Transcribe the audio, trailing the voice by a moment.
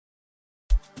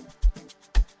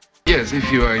Yes,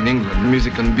 if you are in England,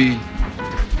 music can be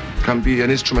an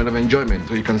instrument of enjoyment.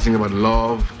 So you can sing about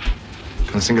love,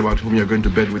 you can sing about whom you're going to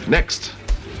bed with next.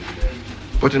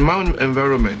 But in my own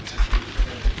environment,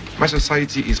 my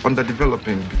society is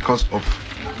underdeveloping because of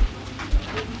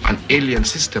an alien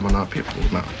system on our people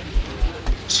now.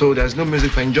 So there's no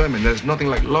music for enjoyment. There's nothing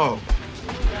like love.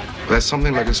 There's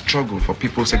something like a struggle for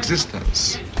people's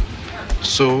existence.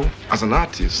 So, as an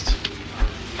artist,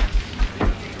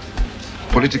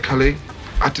 politically,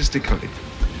 artistically,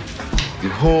 the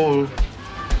whole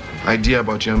idea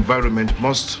about your environment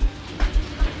must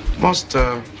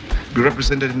be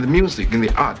represented in the music, in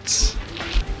the arts.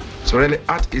 So really,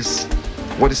 art is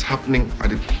what is happening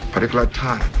at a particular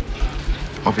time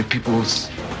of a people's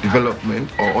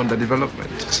development or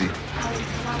underdevelopment, see.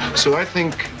 So I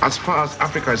think as far as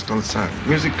Africa is concerned,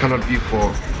 music cannot be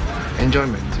for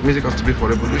enjoyment. Music has to be for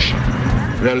revolution.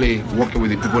 Really working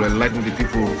with the people, enlightening the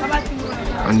people,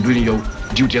 and doing your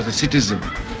duty as a citizen.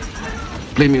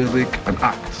 Play music and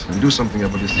act, and do something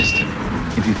about the system.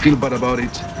 If you feel bad about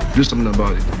it, do something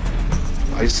about it.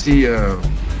 I see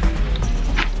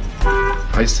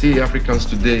Africans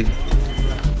today,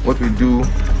 what we do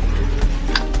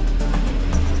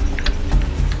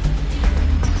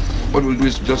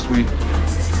is just we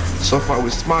suffer, we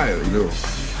smile, you know.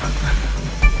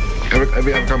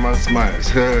 Every African man smiles.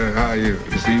 How are you?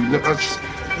 You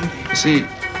see,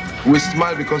 we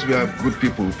smile because we are good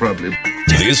people, probably.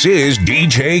 This is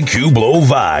DJ Q-Blow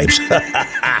Vibes,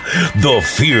 the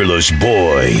fearless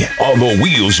boy on the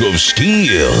wheels of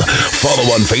steel.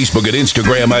 Follow on Facebook and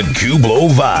Instagram at Q-Blow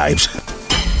Vibes.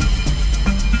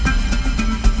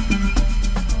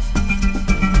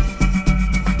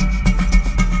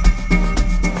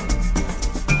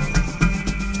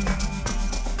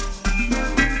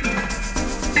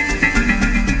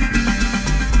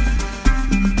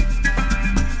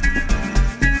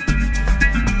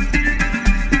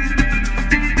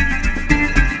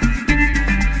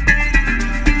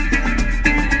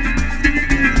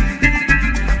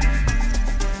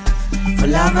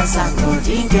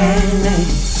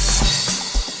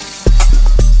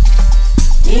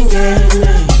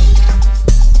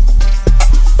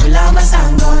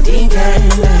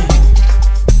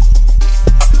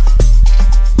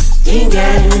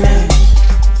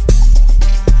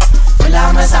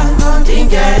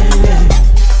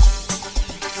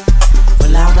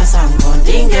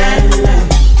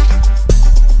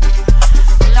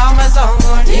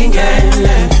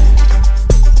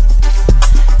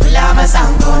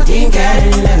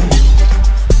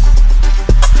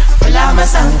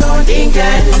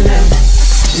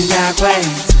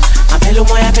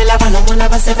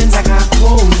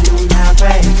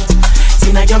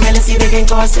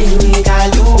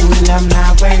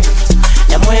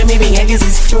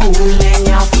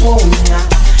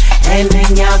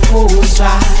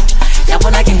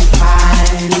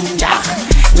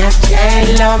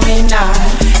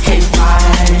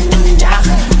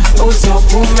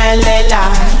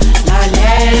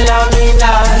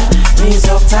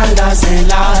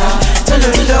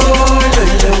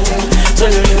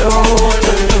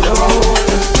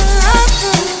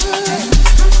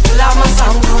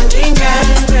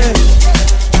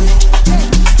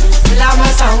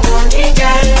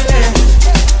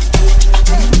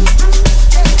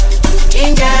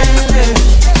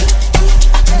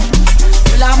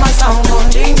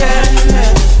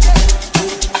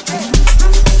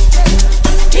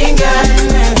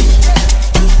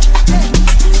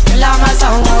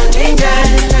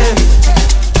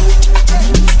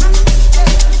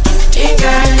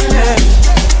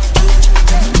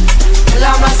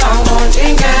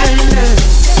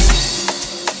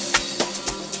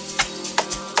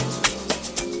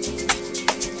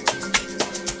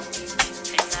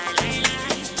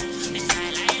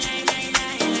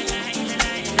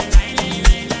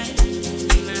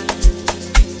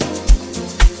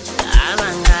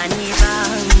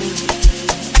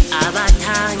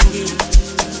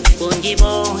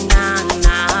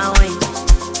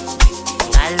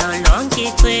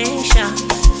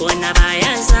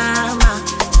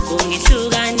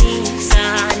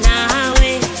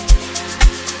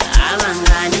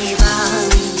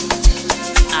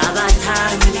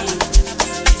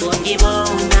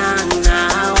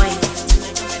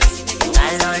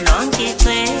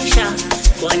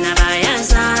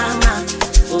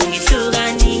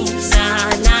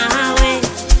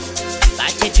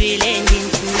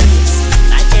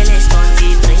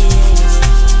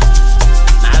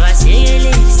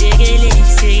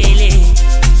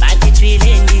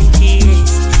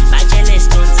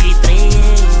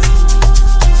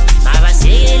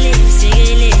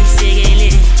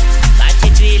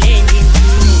 Feeling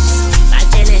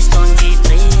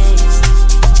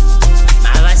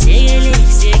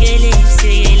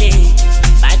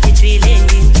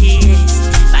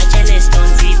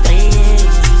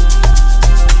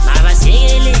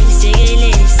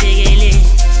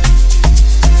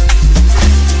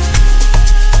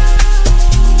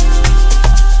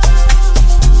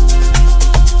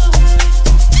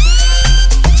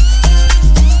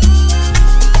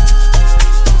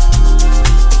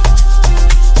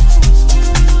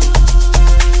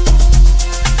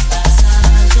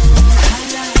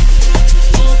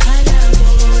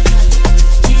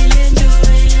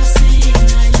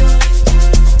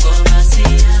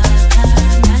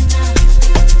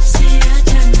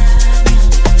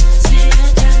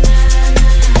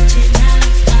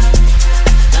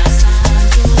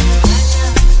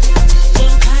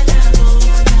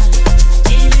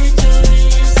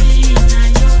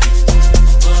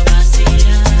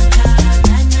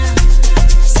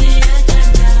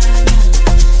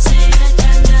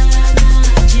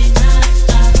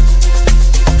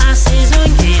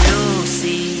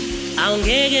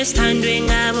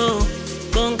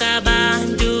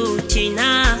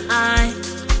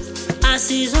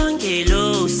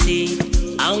asizongelosi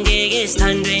awungeke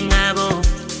sithandwe ngabo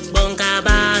bonke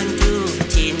abantu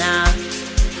thina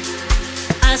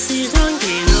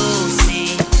asizongelosi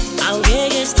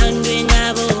awungeke sithandwe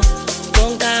ngabo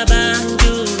bonke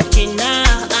abantu thina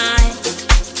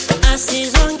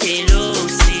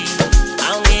asizongelosi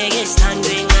awungeke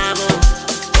sithandwe ngabo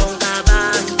bonke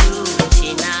abantu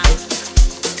thina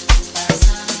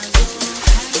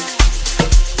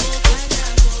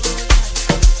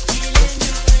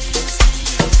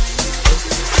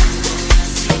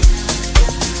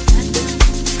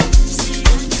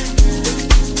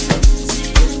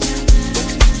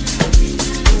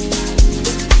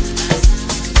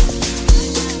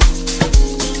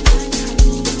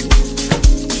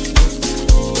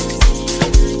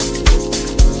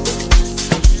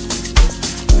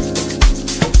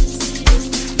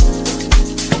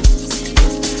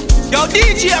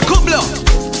DJ Kublo.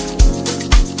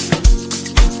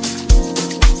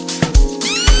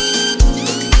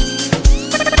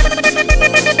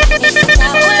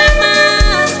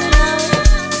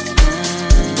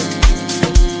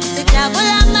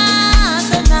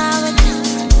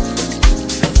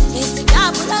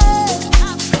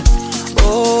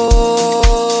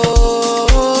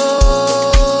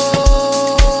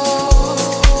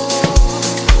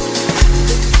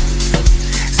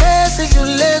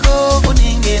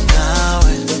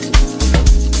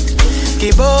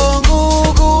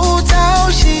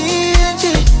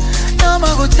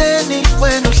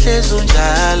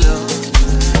 Njalo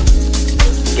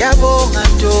ngiyabonga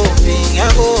Ntombi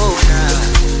ngiyabonga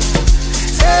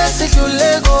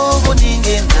sesidluleko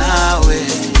kuningi nawe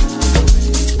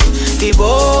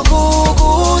ngibonga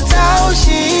ukuthi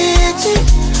awushintshi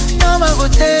noma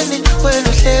kutheni wena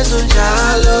uhlezi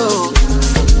njalo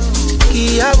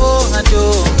ngiyabonga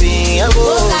Ntombi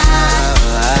ngiyabonga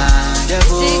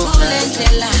sikule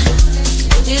ndlela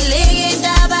dilike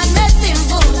indaba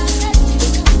nesimvula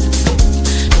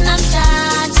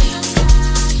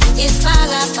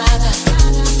isibhakabhaka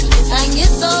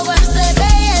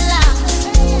angisokwemsebeyela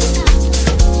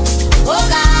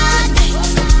okade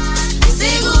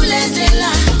sikule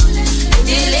ndlela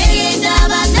dilike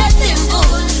indaba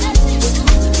nesimvula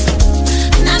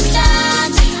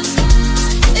namhlanje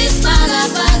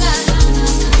isibhakabhaka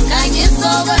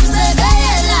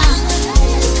angisokwemsebeyela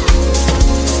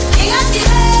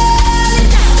ingagibela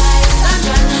indaba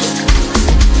yesandwana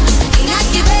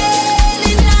ingagibela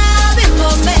indaba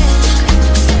imbombe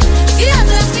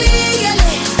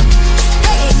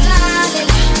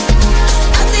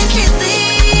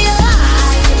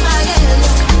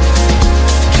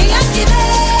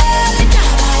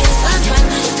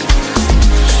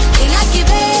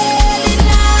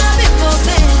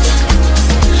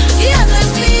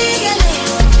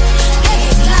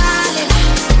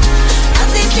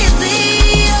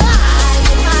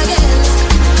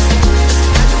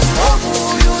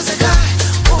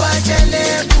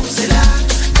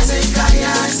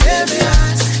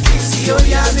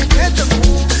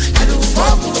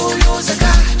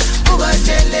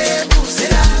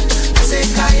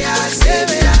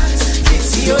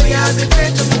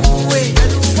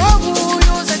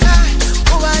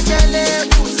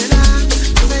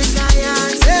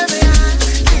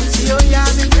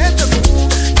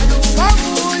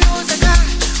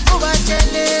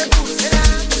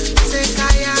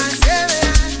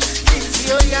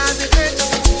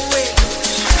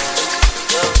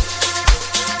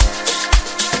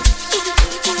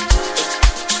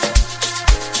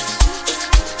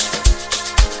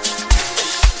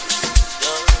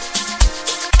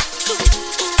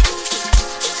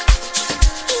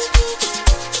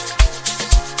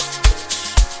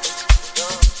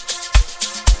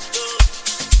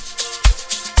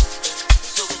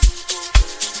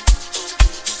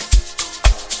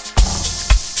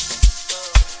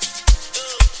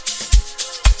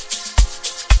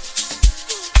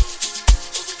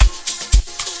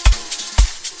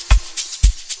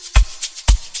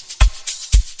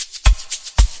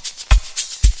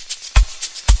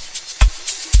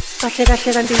Kahle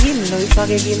kahle kanti yini lo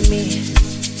ifake kimi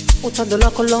uthando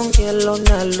lwakho lonke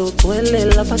lona lugcwele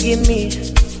lapha kimi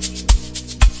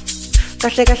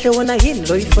kahle kahle wena yini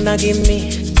lo ifuna kimi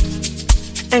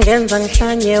engenza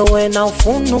ngihlanye wena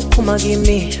ufuna ukuphuma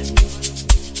kimi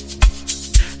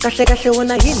kahle kahle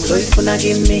wena yini lo ifuna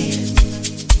kimi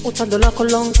uthando lwakho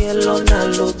lonke lona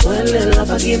lugcwele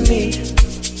lapha kimi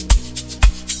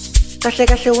kahle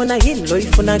kahle wena yini lo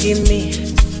ifuna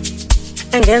kimi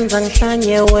engenza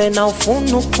ngihlanye wena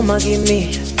ufuna ukuphuma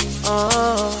kimi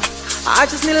I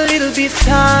just need a little bit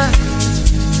time.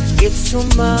 It's too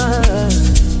much.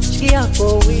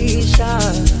 Ngiyakowisha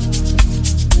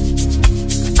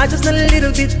I just need a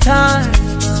little bit time.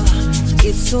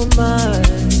 It's too much.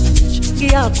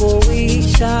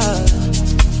 Ngiyakowisha.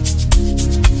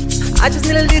 I just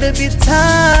need a little bit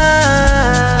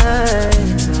time.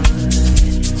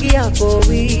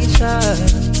 Ngiyakowisha.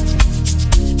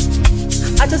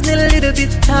 I just need a little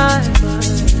bit time.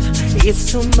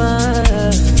 It's too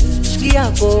much.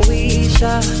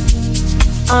 Ngiyakowisha.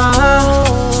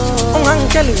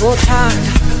 Ungangitsheli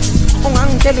ngothanda,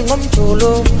 ungangitsheli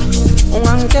ngomjolo,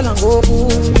 ungangitshela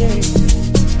ngokunye.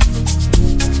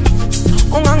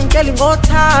 Ungangitsheli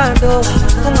ngothando,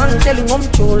 ungangitsheli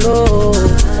ngomjolo,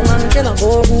 ungangitshela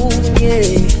ngokunye.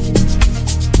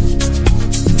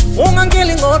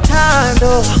 Ungangitsheli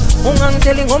ngothando,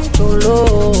 ungangitsheli ngomjolo,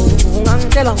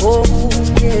 ungangitshela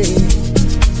ngokunye.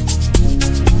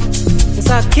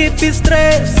 Ngisakhipha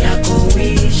stress,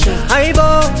 ngiyakowisha. Hayibo,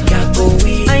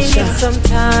 ngiyakowisha. I need some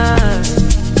time.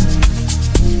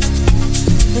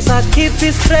 Ngisakhipha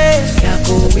stress,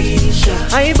 ngiyakowisha.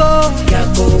 Hayibo,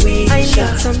 ngiyakowisha. I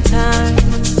need some time.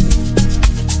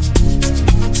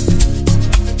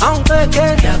 Angeke,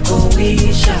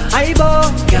 ngiyakowisha. Hayibo,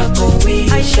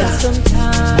 ngiyakowisha. I need some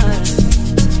time.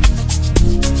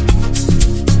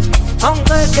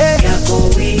 Angeke,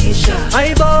 ngiyakowisha.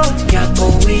 Hayibo,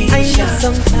 ngiyakowisha. I need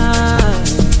some time.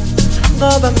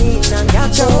 Ngoba mina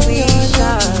ngiyakowisha.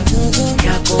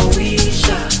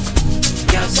 Ngiyakowisha.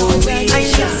 I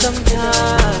need some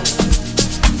time.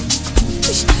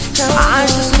 I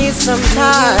just need some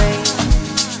time.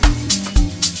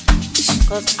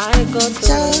 'Cause I go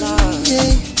through a lot.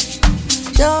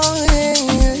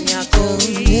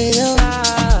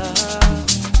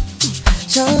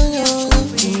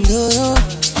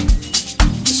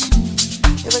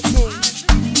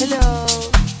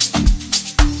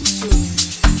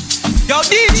 Yo,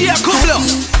 DJ Kublo.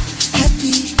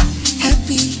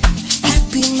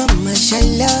 Happy mama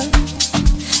shala.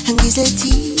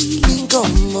 Angizethile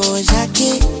inkomo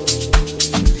yakhe.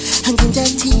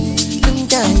 Angimjathile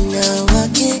umntana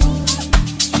wakhe.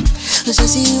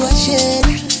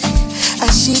 Usasiwashela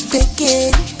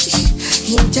ashibhekele.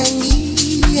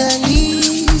 Ngithandile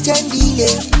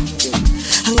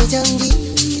angithandile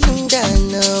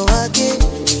umntana wakhe.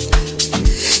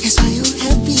 That's why you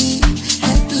happy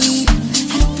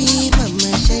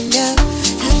mama shala.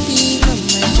 Happy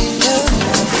mama shala.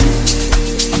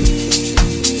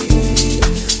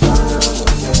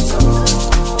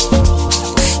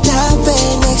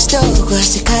 Next door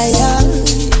kwasekhaya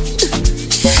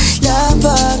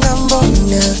lapha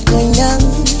ngambona khona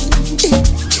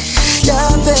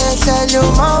lapha ehlala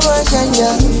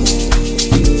umabashanya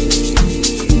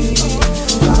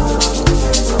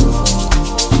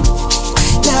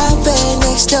lapha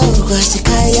next door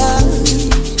kwasekhaya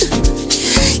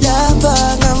lapha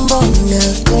ngambona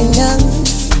khona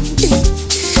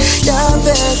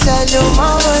lapha ehlala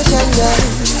umabashanya.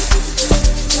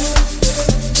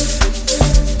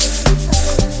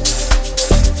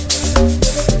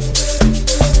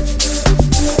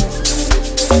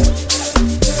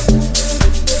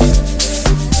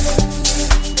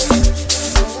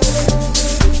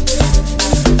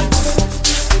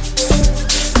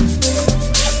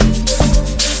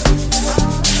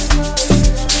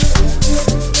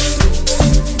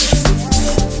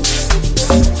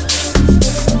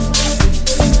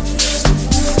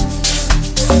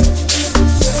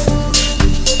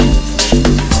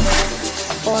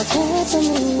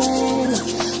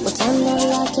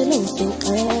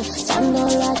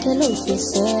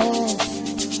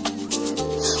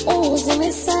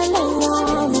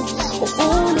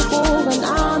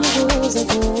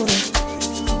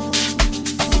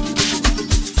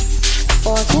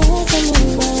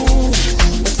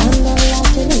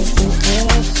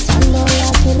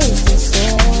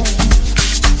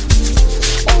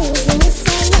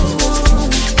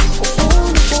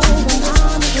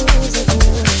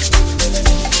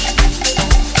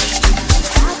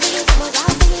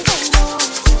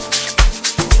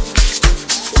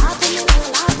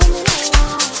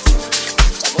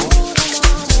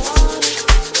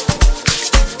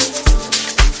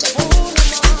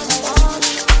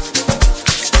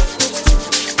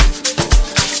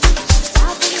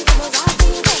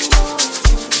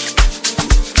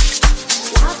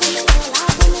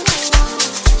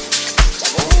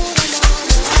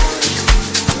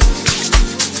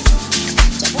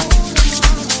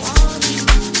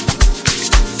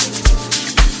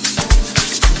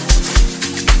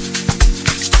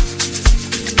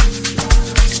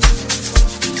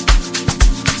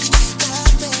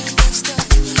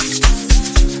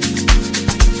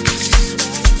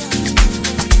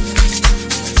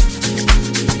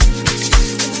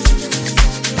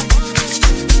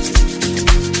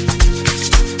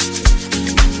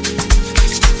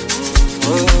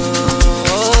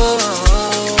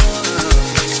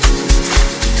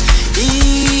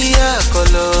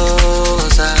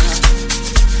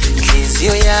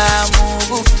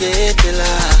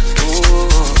 ukukudedela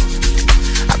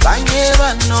abanye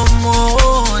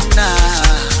banomona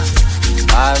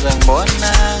ave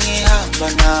ngibona ngihamba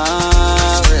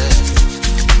nawe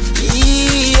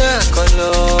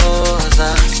iyakoloza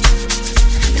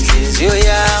inhliziyo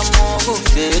yami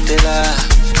ukukudedela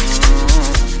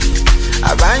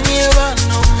abanye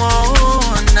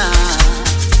banomona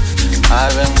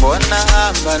ave ngibona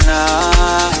ngihamba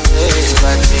nawe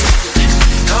bathi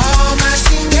noma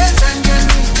singenza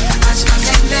njani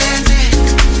asifanelene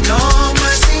noma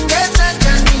singenza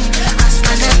njani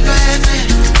asifanelene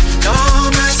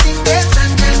noma singenza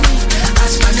njani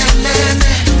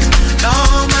asifanelene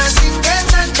noma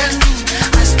singenza njani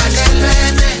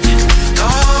asifanelene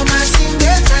noma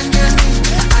singenza njani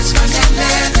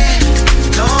asifanelene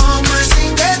noma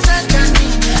singenza njani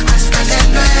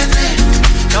asifanelene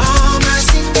noma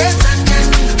singenza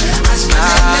njani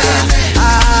asifanelene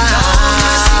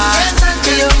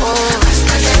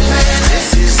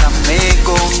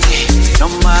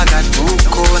noma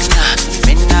kadukhona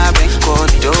mina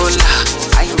bengodola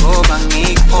ayingoba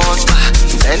ngikuphoxa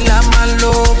ngicela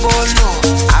amalobolo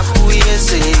abuye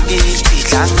zekithi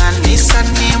hlanganisa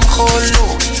nemholo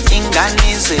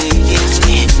ingane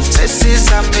zekini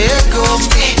sesizame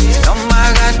konke noma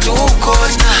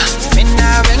kadukhona mina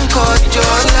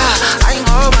bengodola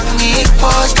ayingoba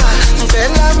ngikuphoxa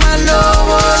ngicela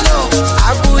amalobolo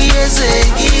abuye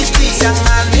zekithi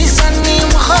hlanganisa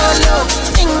nemholo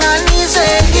ingane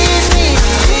zekini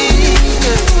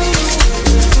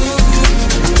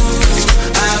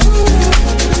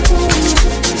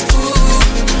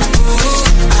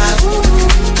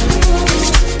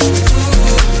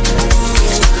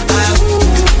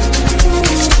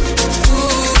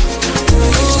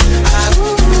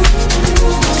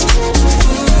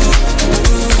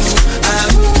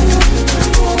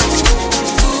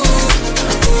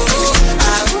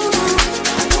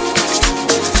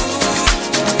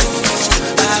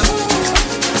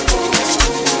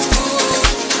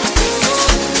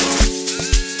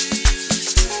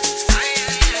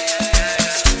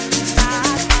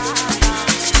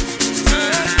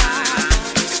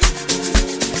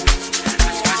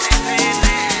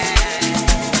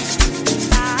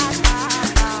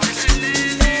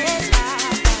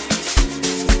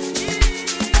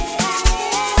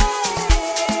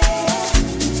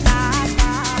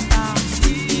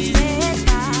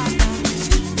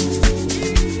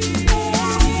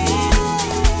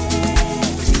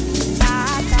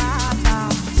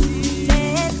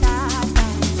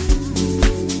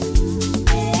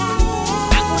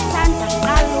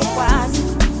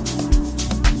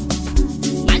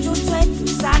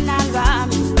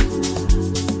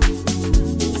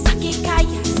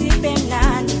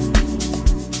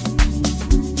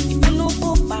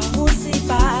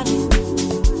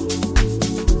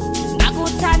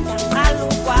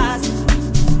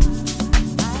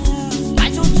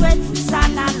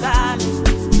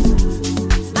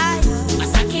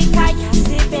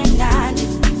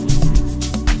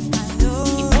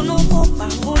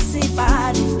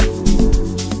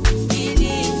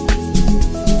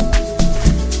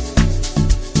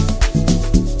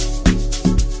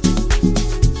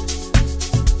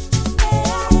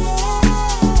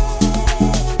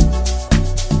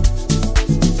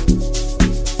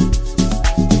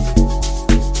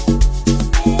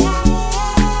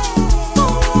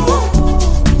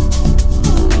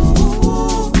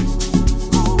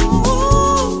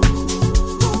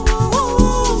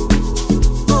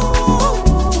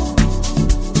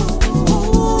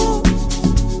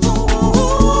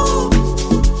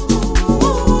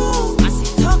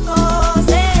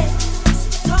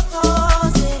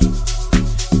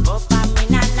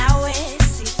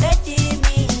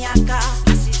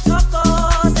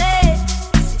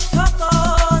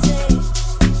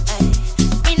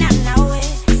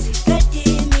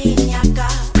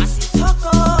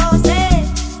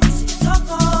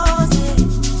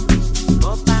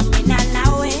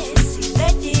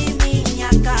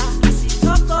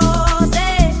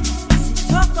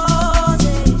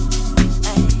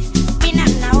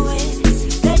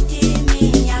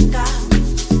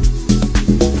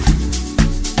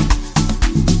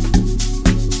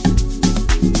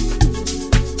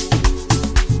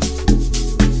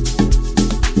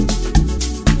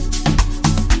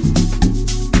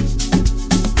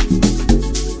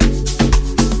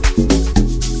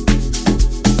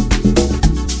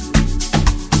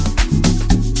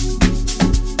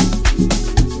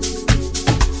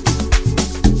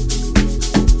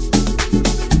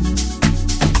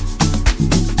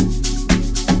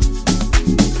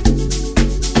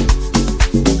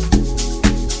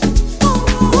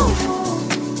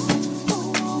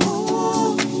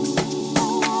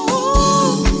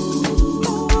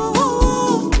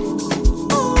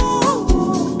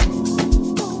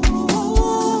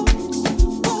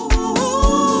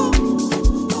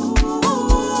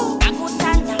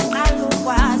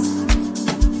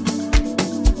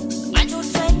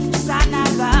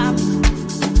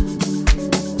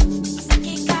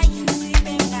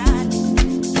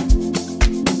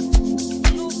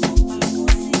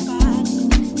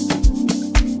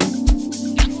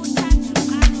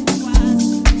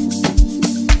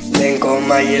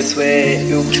ngoma yeswe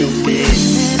ukujubile.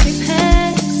 Every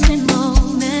passing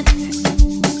moment,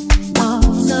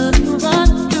 thoughts of you run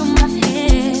through my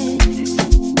head.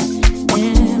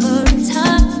 Every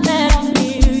time that I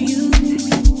hear you,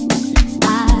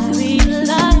 I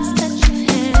realize that you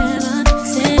haven't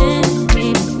sent me.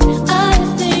 I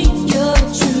think you're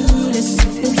truly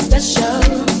something special.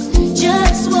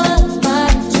 Just what my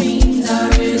dreams are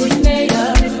really made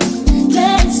of.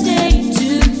 Let's stay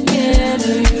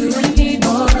together, you and me,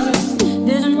 boy.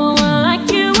 There's no one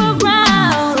like you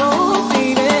around, oh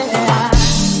baby. I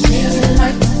feel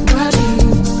like what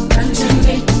you've done to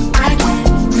me, I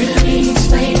can't really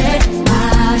explain it. I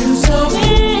am so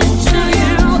into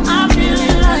you. I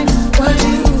really like what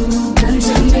you've done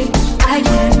to me, I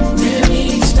can't really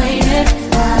explain it.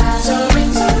 I'm so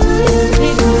into you.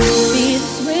 It could be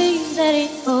the way that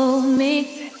it hold me.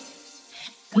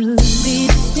 Could be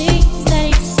the things that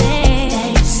he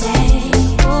say.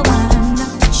 Oh, I'm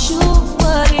not too sure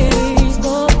what it is,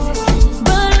 boy,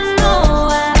 but I know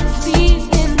I feel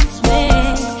in this way.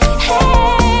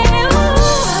 Hey,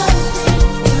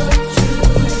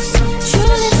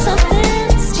 truly something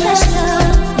special.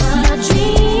 My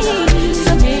dreams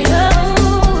are made of.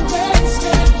 Let's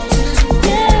stay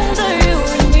together, you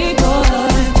and me,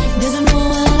 boy. There's no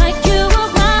one like you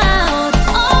around,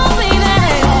 oh baby.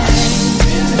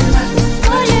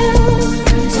 For you,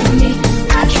 to me,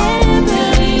 I can't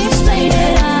really explain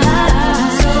it. I'm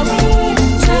so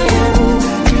into you.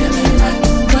 Really like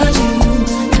what you've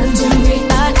done to me,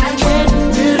 I can't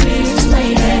really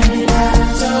explain it. I'm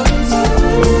so into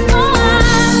you.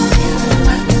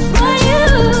 For you,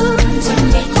 to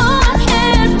me, I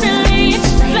can't really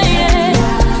explain it.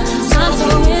 I'm so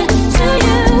into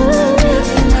you.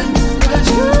 Really like what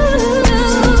you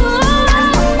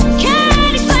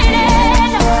can't explain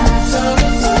it. I'm so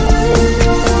into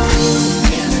you.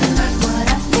 Really like what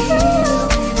I feel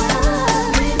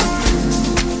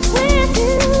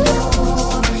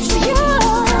with you.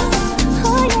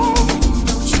 Oh yeah.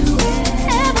 Don't you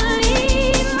ever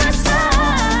leave my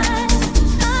side.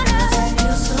 I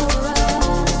feel so right.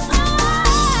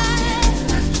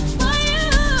 For you,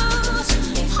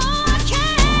 I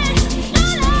can't.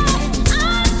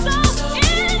 I'm so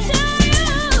into you,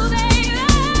 baby.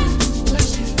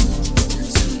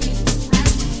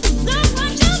 Look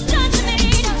what you've done to me.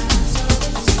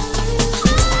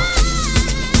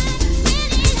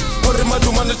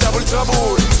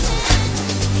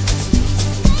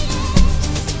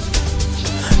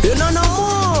 You know no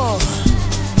more.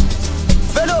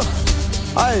 Fellow,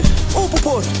 aye,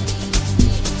 upupor.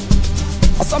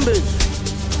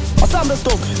 Assemble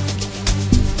stock.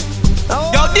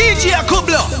 Yo, DJ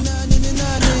Kublo.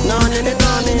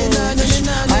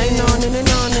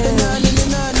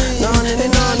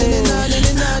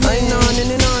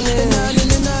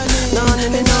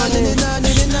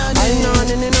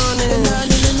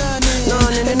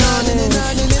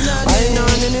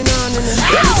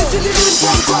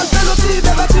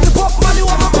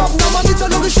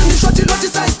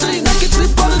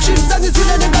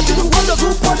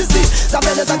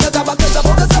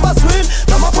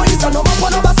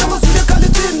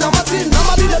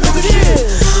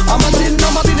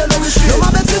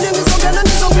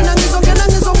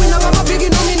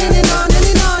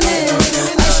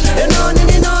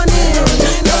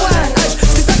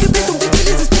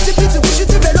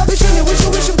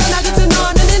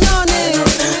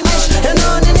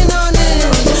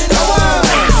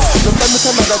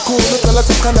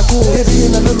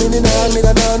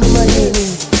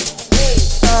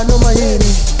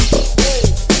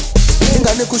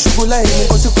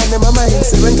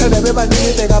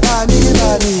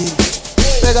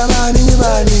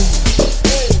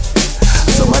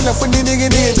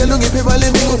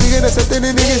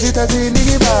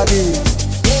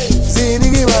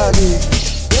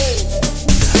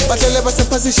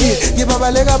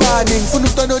 Babaleka bani ngifuna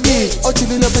ukutona oni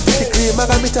ojilile phethe degree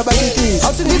makamita bakithi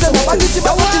awusindize nabakithi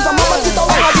bawathi zamama sita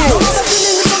wabathi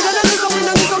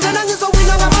ngizongena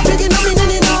ngizowina ngamabhiki nami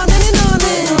nini nani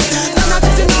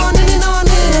nanakithi nani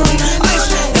aish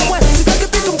yawe sisake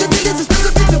phi umthethelezi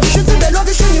sisiphithi wisho insibelo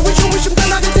kishini wisho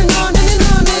mntanakithi nani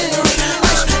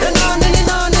aish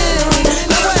nani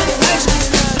yawe aish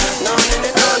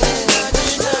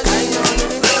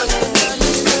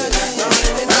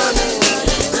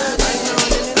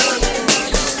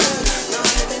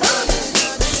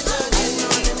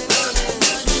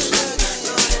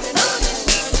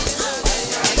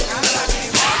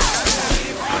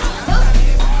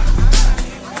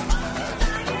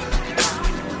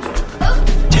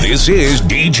This is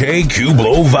DJ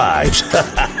Kublo Vibes.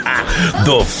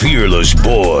 the fearless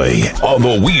boy on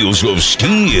the wheels of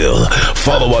steel.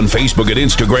 Follow on Facebook and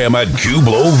Instagram at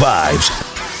Cublo Vibes.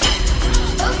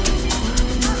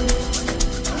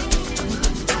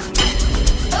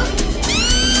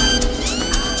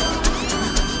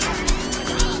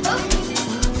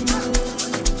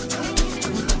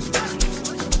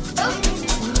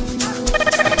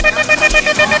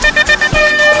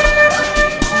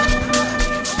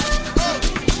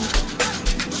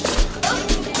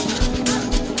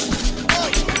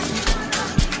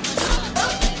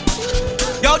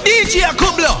 Yo, DJ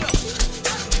Kublo.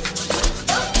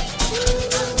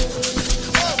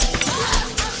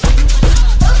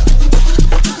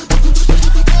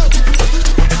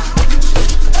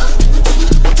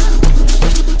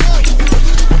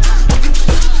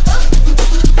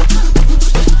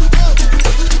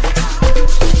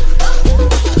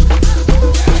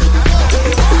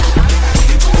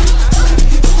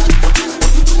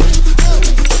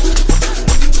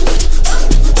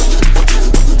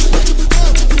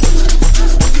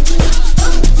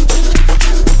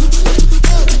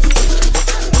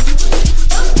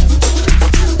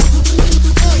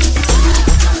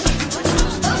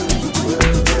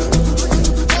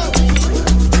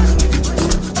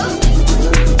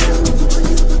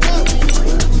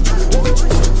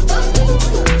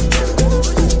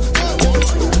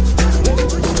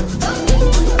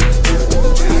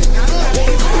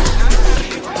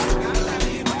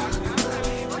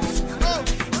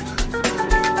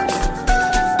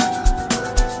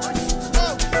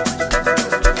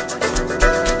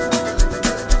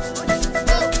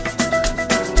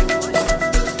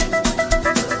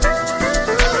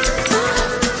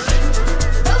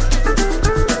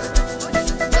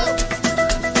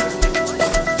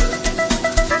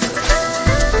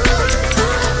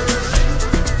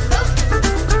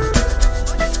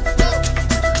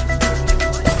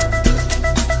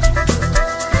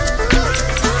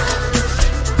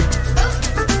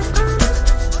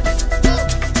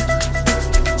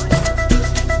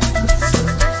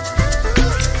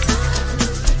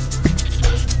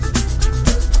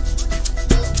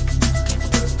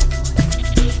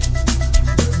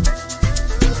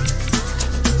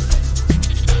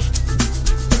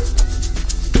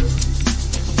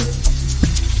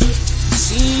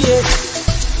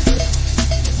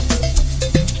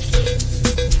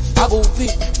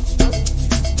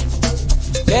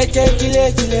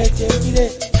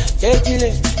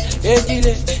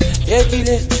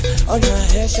 On your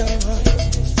head, show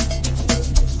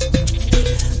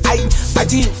I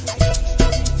did.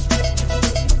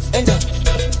 Enter.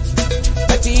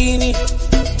 Patini.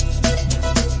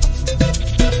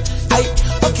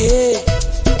 Okay.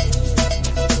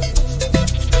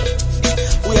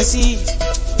 We are see.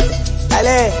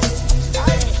 Ale.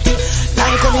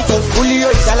 Nine coming Julio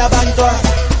is Alabanto.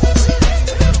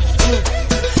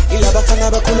 Ilabafana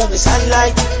bakula the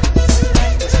sunlight.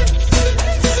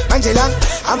 Angela,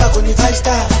 I'm a good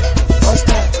 5-star,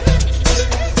 4-star.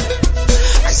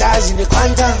 I says in the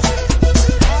quantum.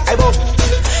 I bob.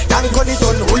 Danko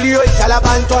Julio is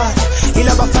Alabanto.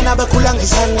 Ilabafana bakulang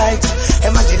is sunlight.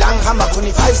 Emanjilang hamba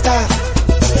kuni 5-star.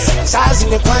 Says in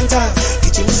the quantum.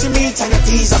 Ichimusimita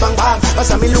nyatiza bang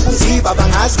basamiluku ziba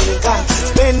bangazulika.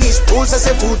 Spanish pulsa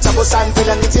se futa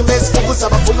bosantela nitimes fukuza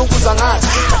bafulukuza ngathi.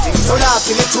 Ngithola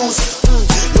phile thusi.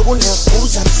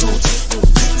 Lokunefuza msuthi.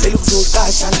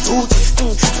 Selukuzokasha nthuthi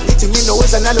ngithi mina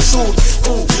wenza nalo shuti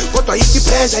kodwa yithi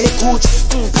pressure yekuthi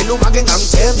phela uma ke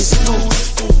ngamthemba isiluthi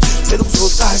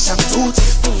selukuzokasha nthuthi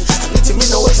ngithi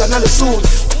mina wenza nalo shuti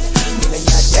mina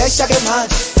ngiyadesha ke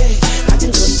manje ngathi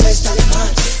ngizotesta ke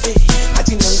manje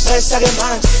ngathi ngiyotesta ke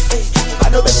manje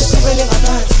bano bese sivele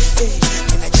ngaphandle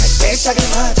mina ngiyadesha ke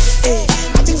manje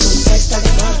ngathi ngizotesta ke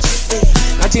manje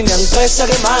ngathi ngiyangitesta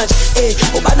ke manje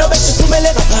ubano bese sivele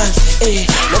ngaphandle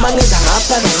noma ngenza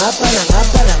ngapha nangapha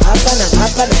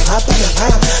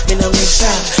mina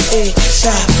ngisha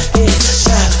sha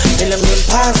mina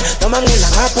ngimphanga noma ngenza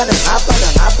ngapha mina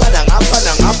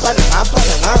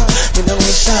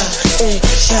ngisha sha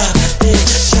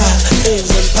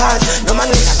ngimphanga noma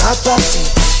ngenza ngapha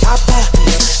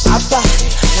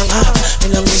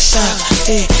mina ngisha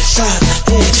sha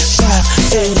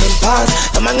ngimphanga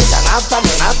noma ngenza ngapha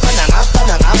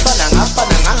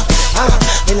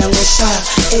mina ngisha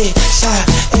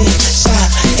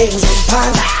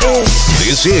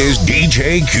This is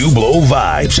DJ Cublo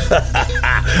Vibes,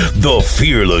 the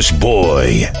fearless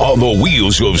boy on the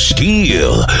wheels of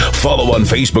steel. Follow on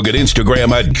Facebook and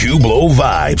Instagram at Cublo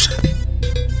Vibes.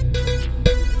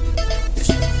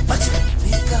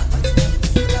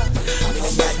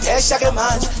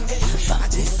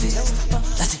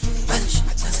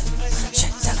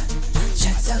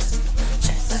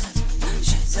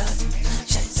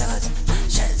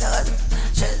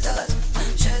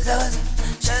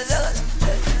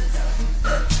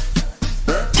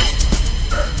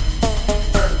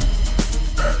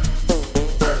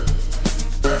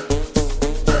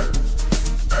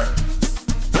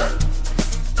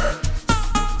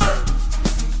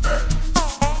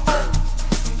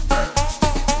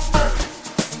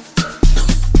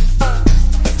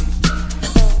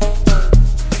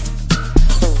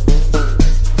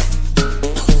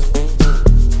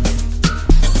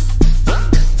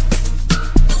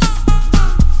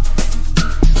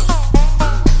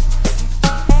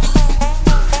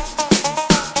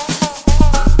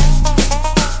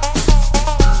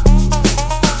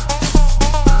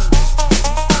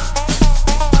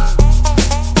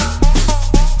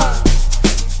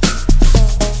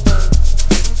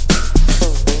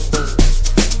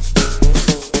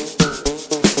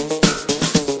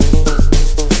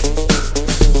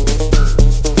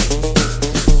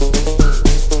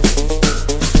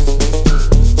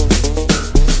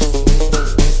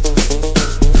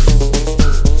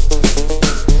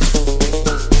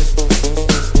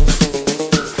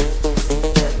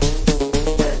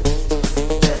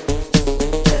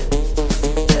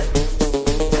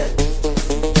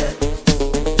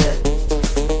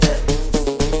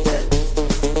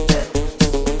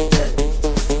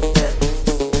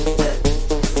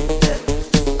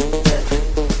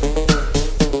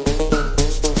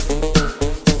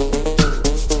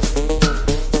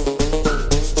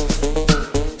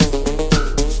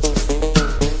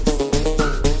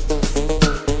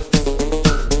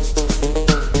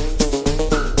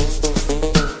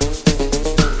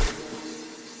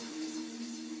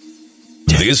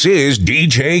 This is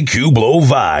DJ Q-Blow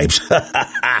Vibes,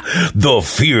 the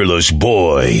fearless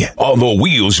boy on the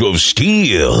wheels of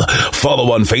steel.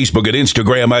 Follow on Facebook and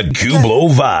Instagram at Q-Blow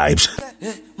Vibes.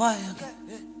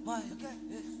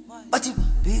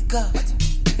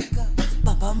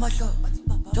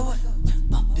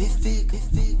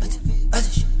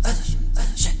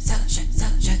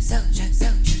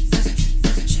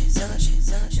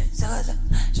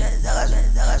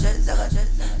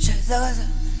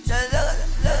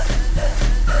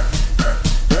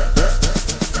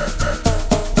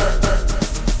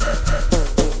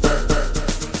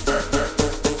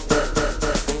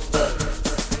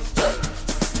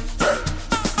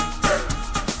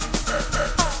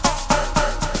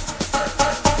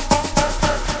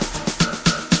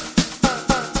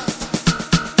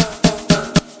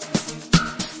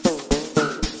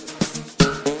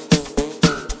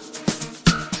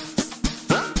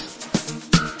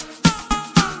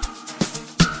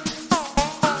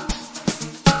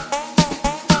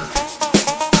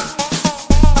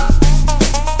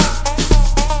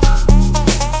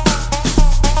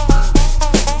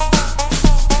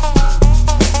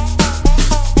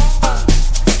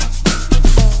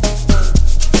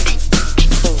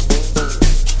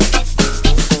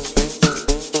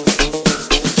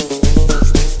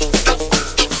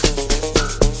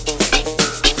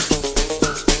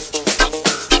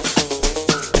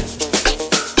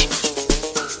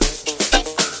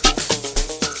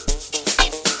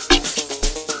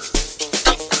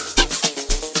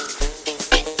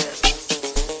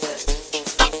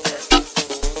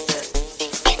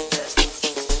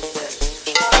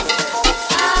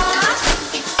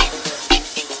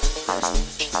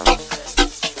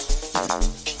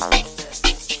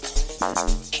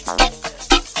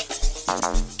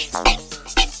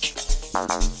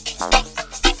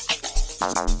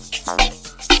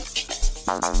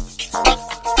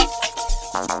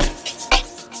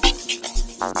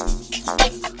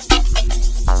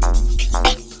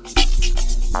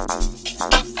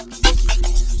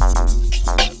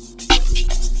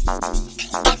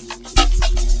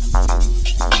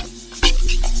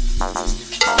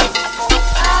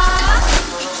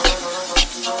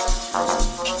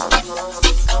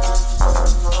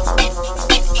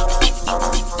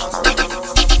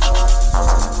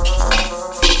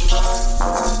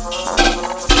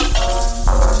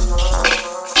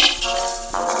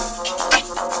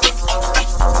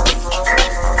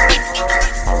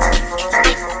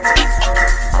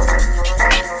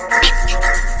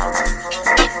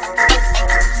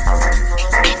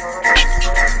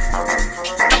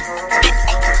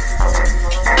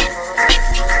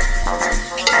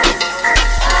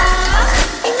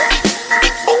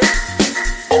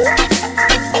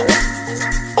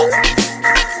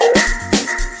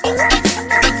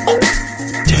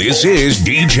 This is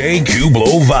DJ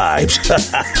Q-Blow Vibes,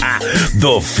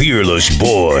 the fearless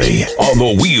boy on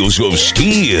the wheels of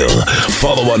steel.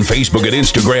 Follow on Facebook and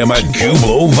Instagram at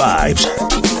Q-Blow Vibes.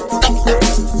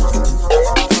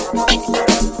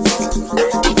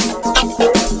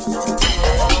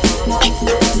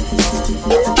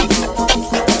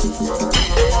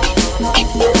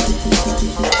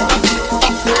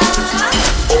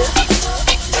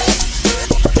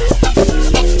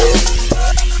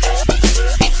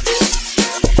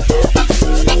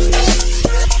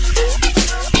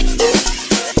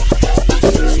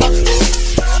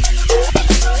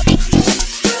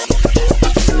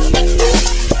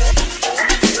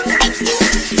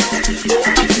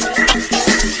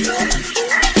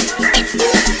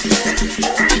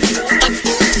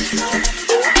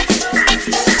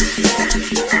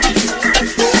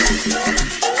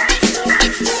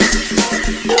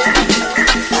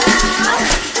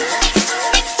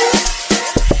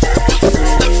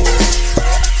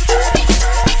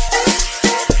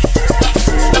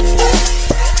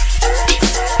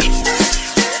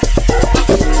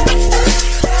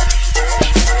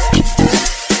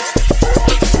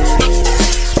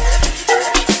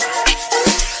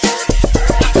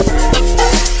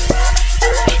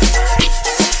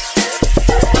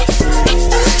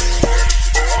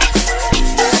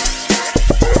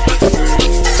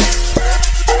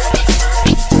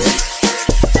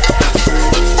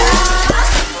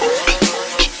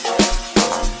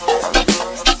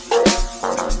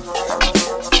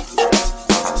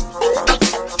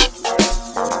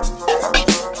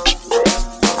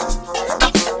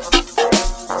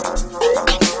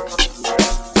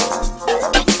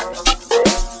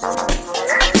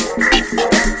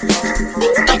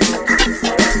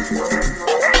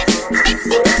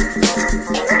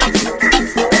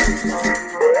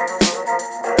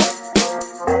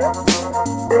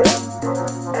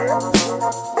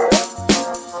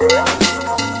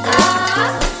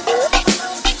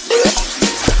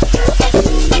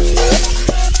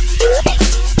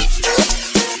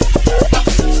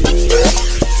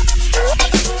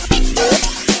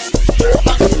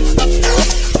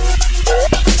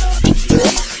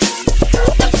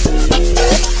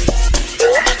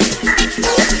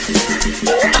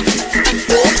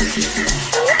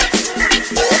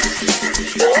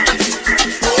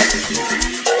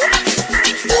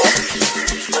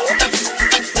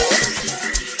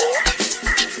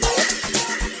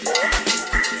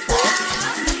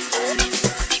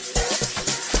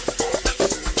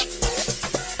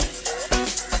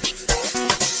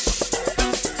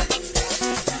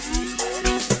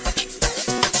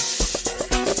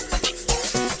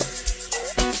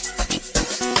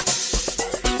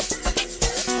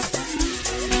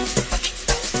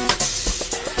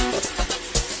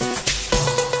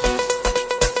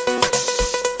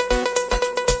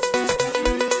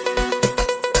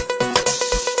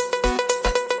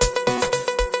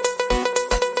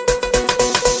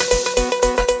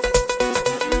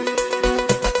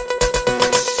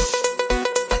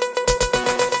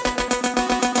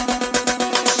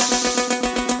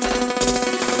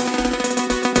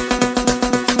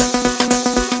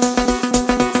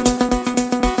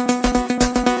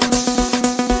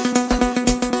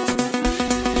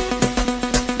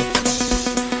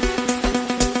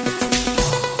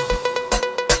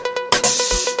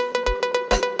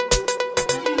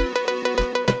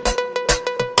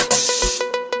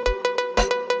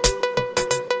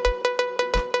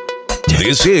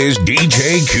 This is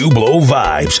DJ Q-Blow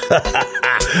Vibes,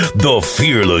 the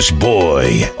fearless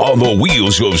boy on the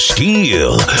wheels of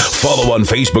steel. Follow on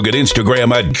Facebook and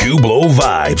Instagram at Q-Blow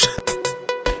Vibes.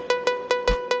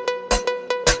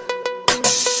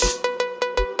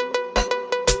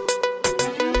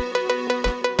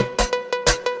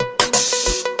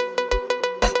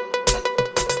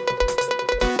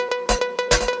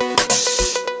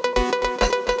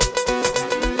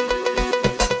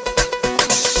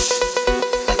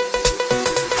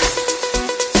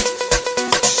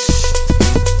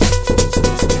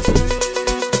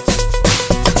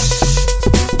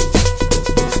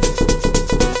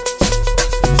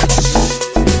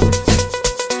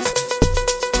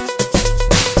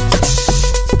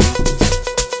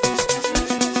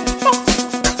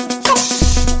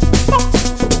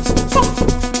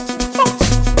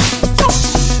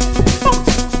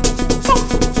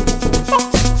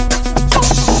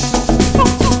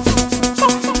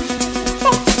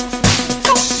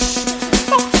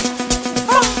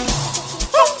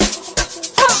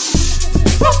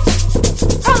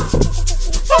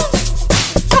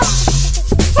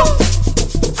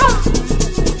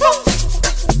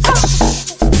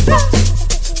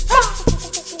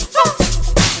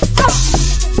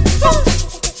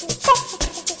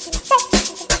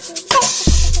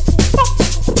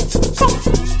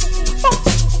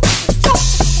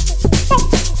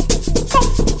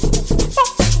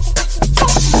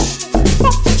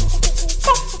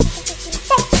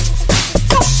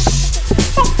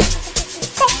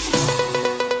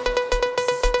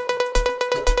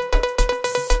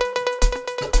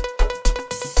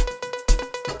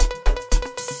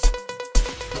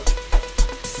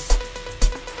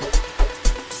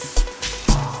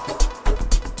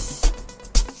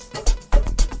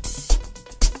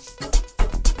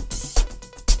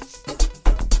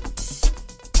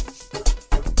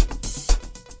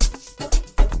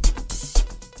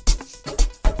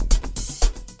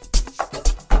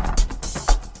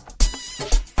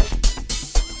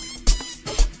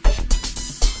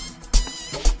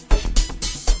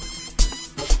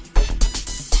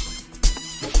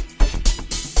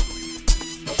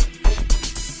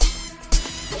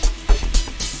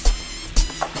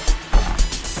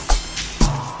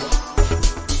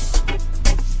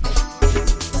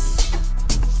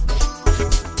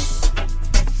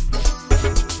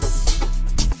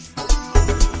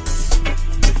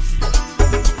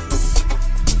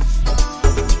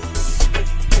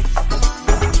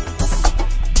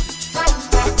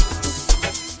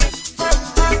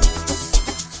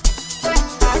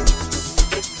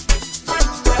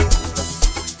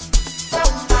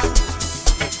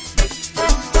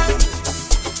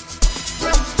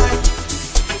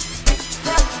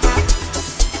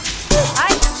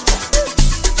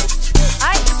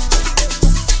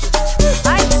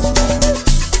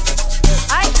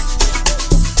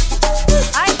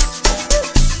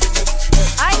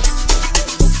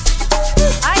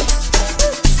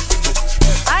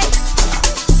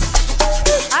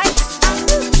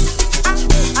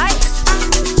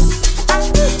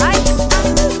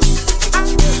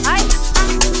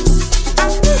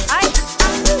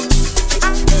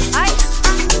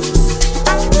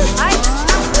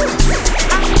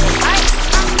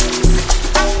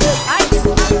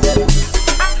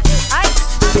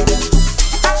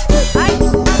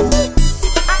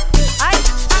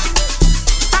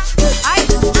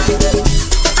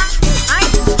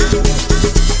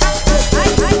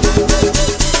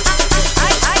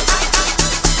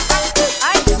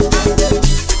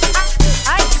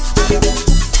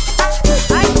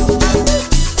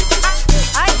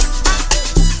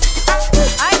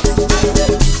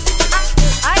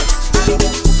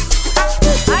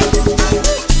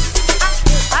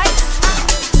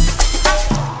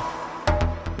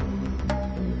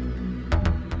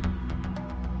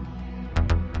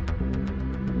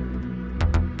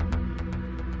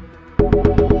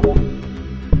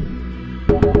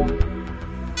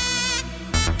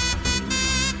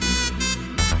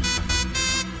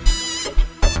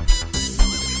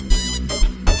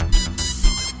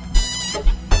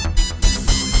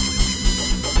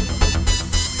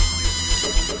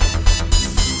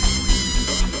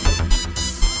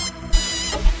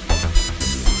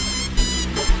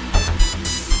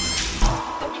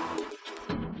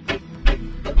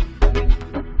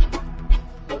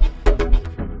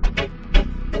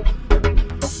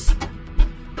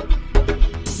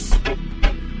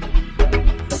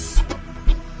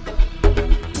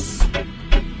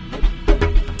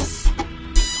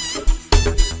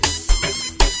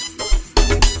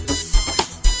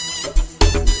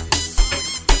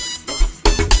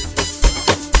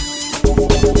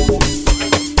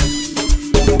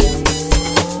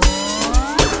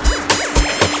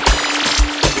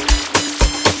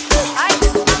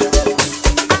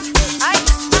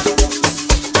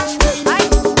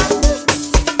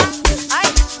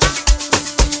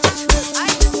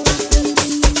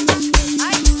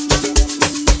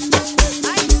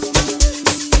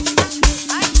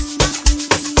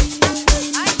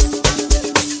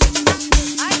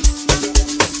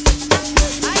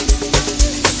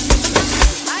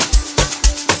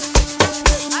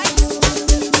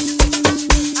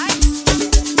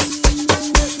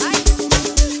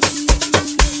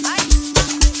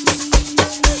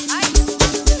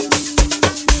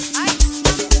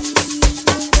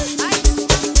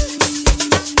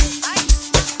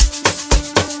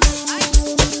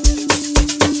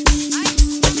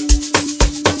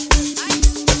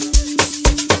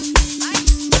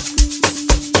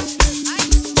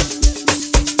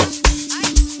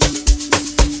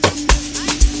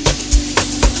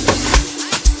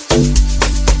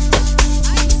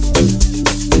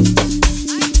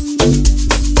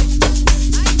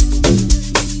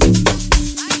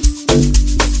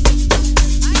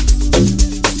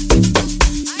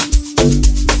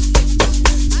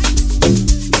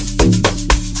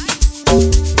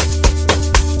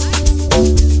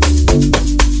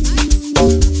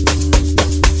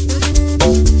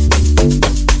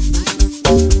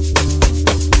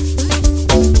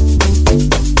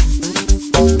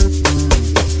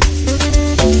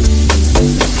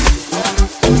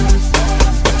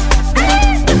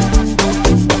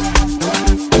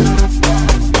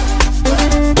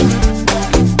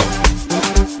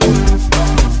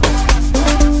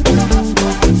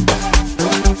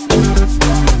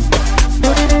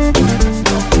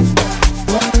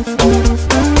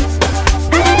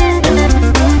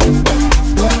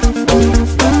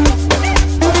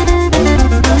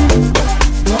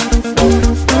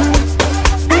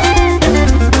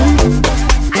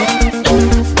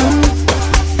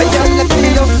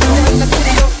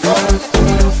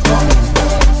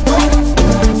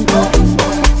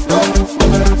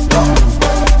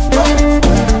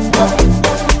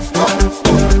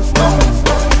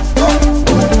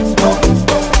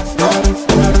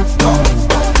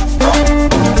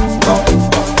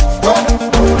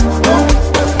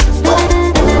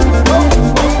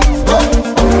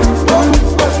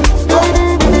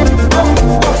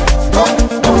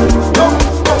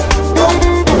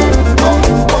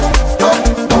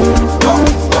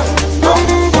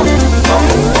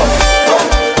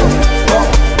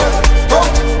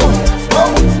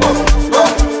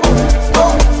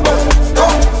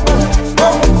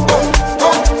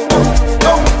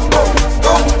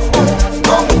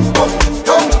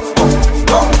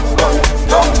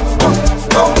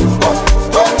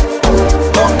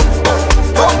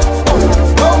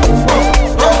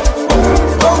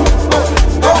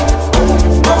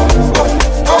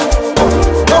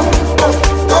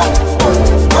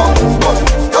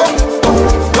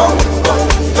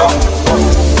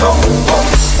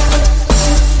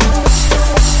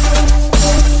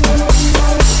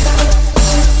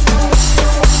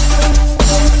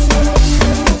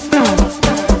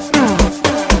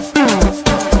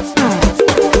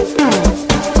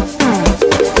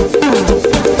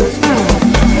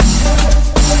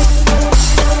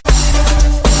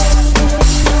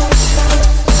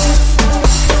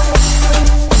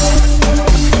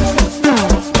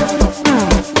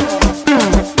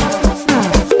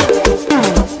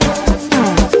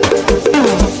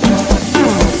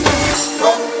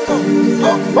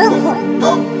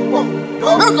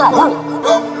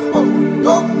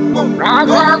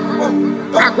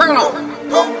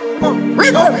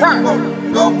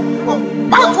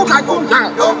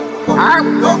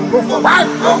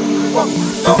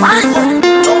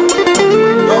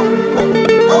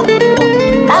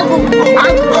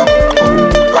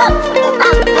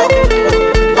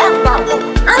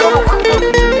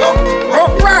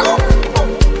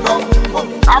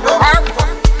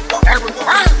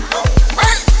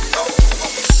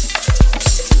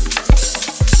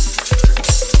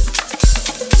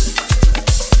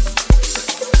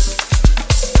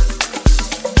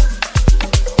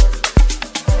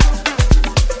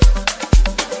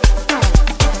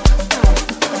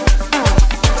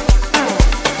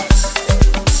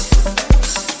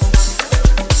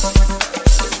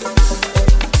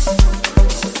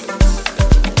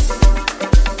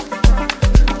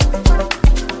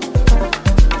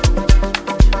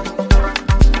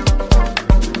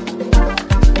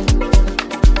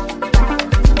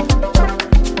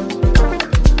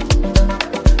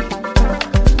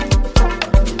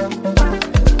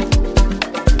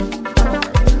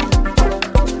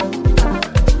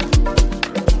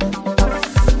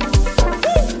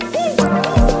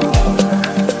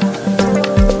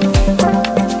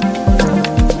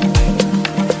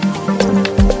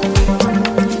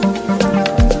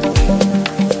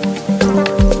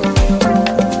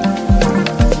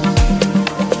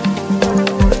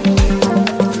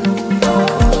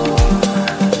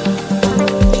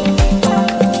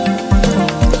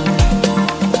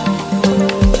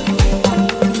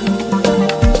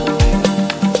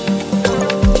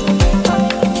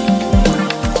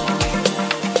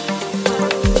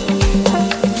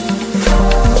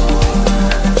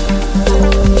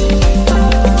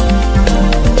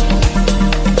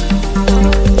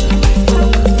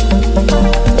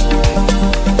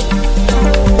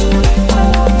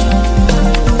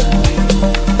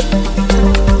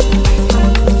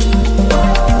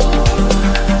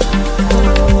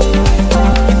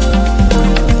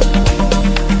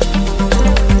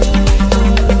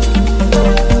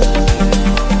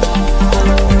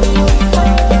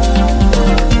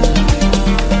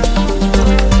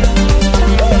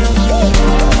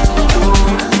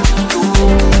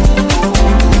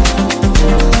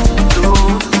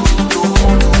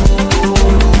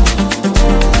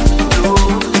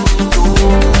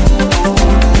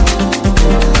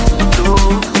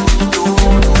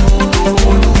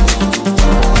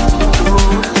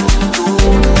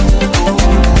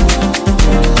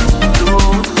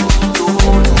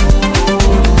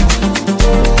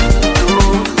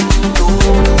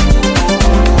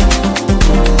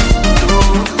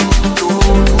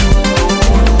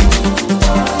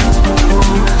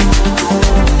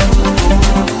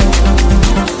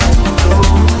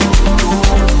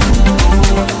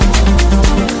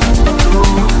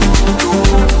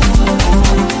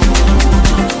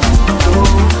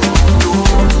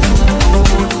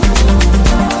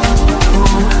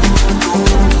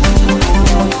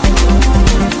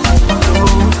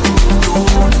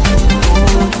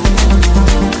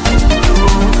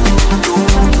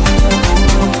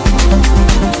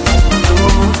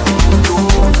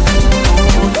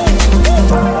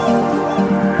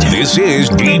 This is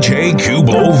DJ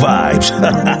Cublo Vibes,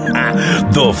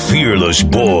 the fearless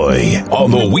boy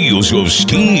on the wheels of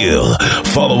steel.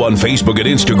 Follow on Facebook and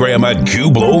Instagram at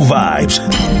Cublo Vibes.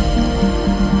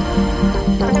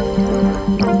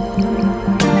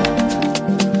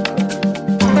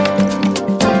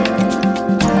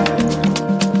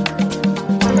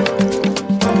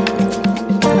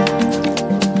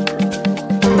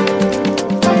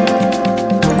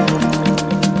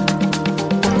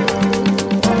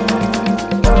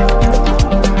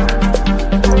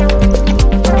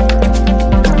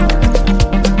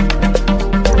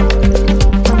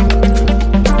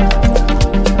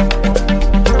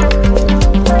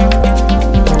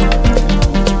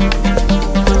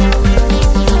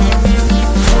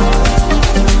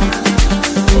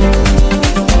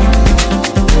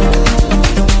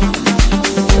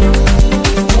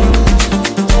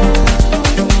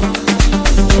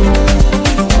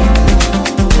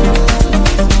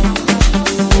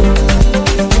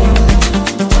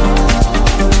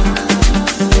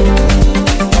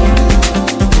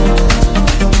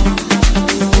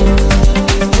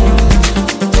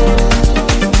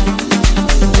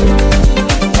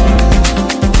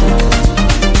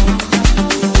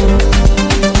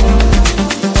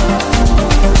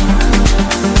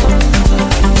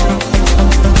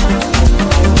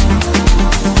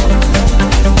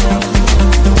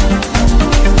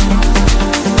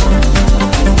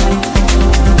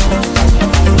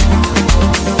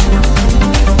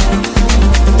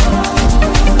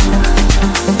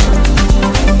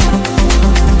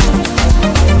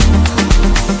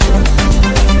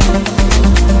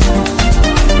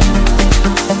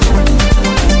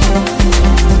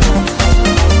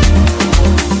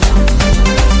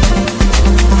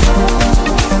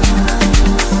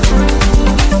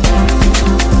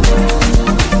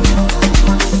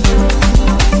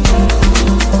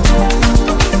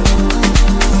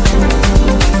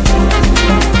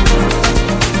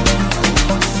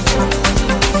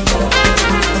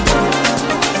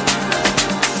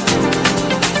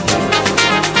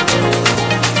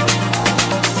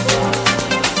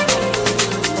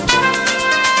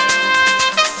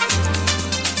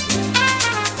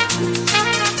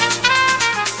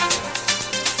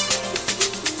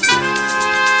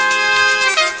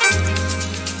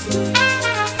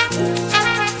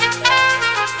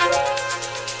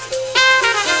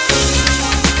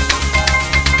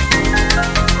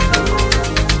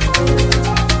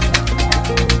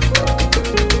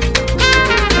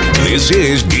 This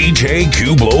is DJ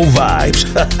Cublo Vibes,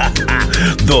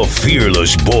 the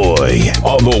fearless boy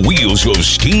on the wheels of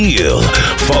steel.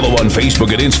 Follow on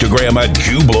Facebook and Instagram at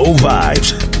Cublo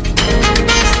Vibes.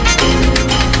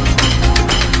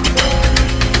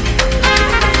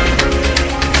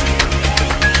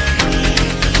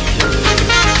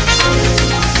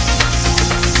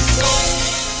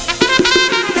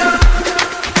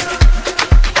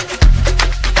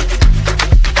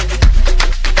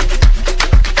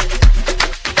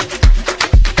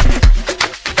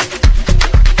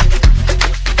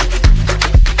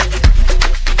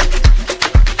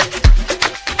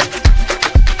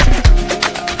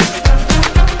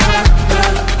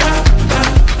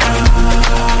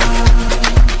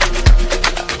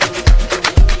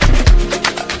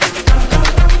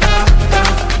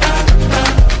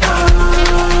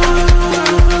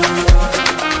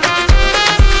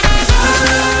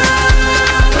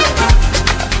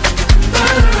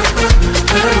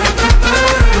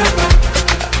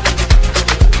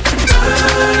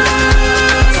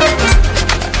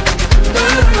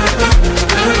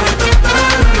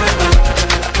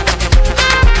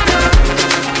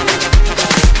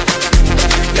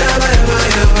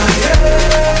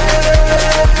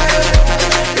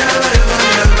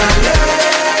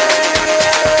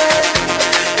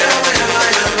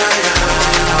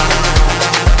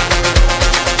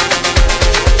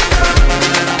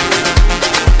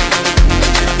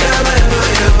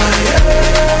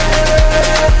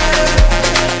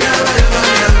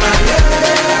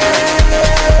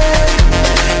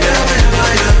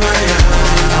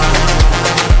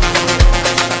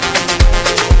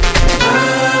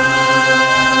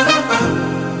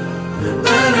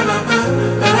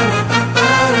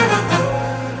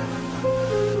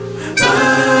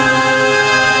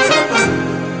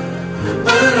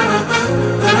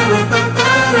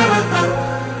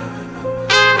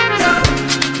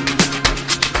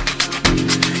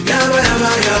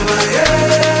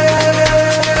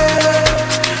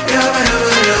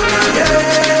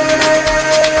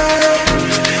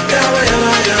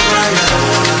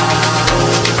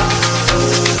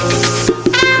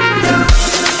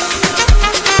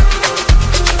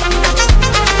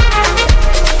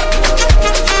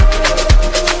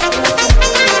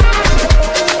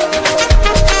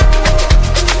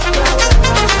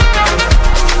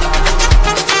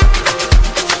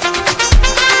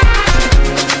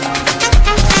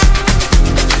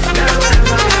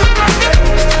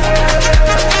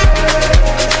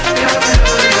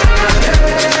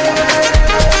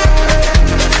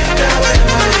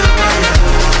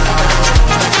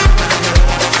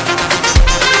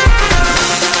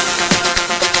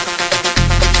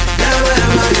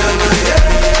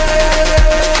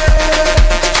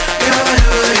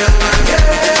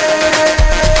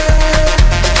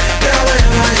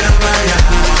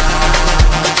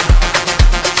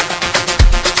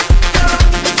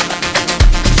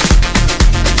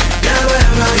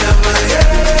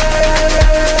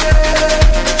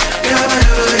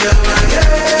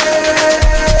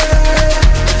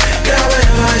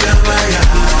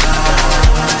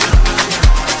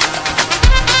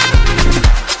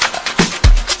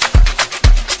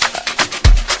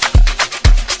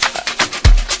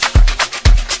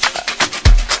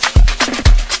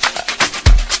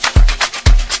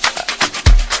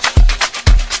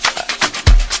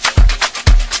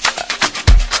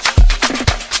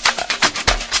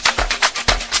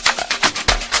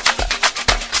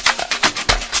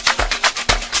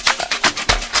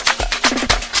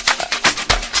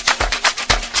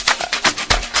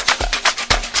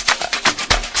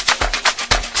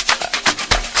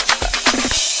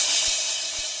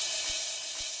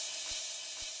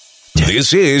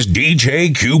 This is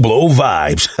DJ Cublo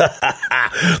Vibes,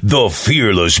 the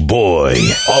fearless boy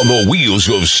on the wheels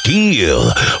of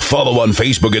steel. Follow on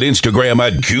Facebook and Instagram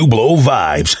at Cublo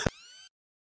Vibes.